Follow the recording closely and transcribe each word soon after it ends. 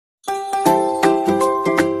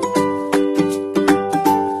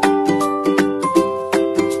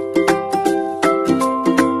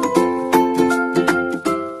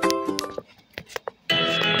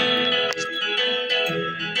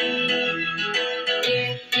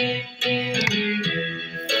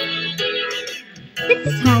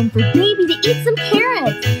It's time for baby to eat some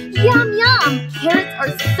carrots. Yum, yum. Carrots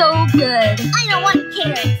are so good. I don't want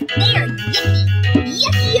carrots. They are yucky.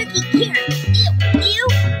 Yucky, yucky carrots. Ew, ew,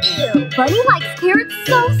 ew. Bunny likes carrots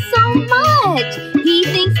so much. He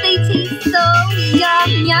thinks they taste so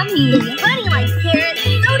yummy. If Bunny likes carrots, so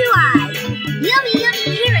do I. Yummy, yummy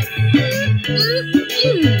carrots.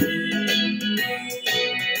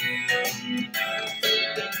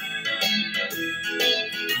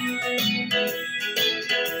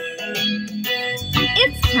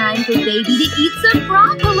 It's time for baby to eat some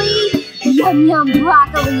broccoli. Yum, yum,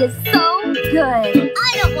 broccoli is so good.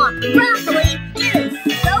 I don't want broccoli. It is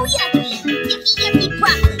so yucky. Yucky, yucky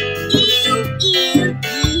broccoli. Ew, ew,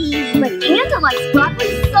 ew. But Panda likes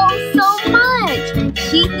broccoli so much.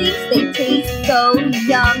 She thinks they taste so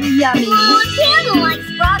yummy. Oh, Panda likes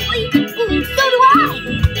broccoli. So do I.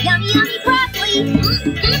 Yummy, yummy broccoli.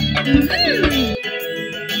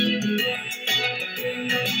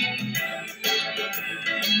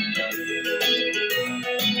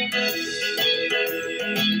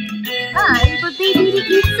 Time for baby to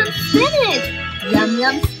eat some spinach. Yum,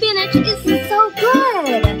 yum, spinach is so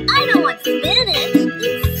good. I don't want spinach.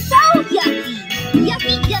 It's so yucky.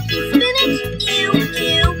 Yucky, yucky spinach. Ew,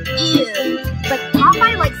 ew, ew. But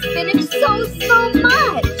Popeye likes spinach so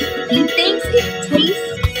much. He thinks it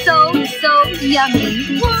tastes so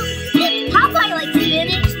yummy. Well, if Popeye likes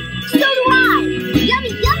spinach, so do I.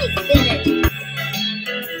 Yummy, yummy spinach.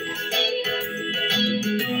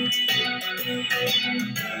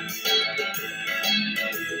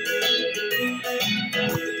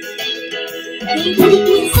 Baby,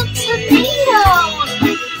 eat some tomatoes.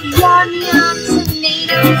 Yum, yum,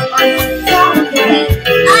 tomatoes are so good.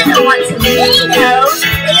 I don't want tomatoes.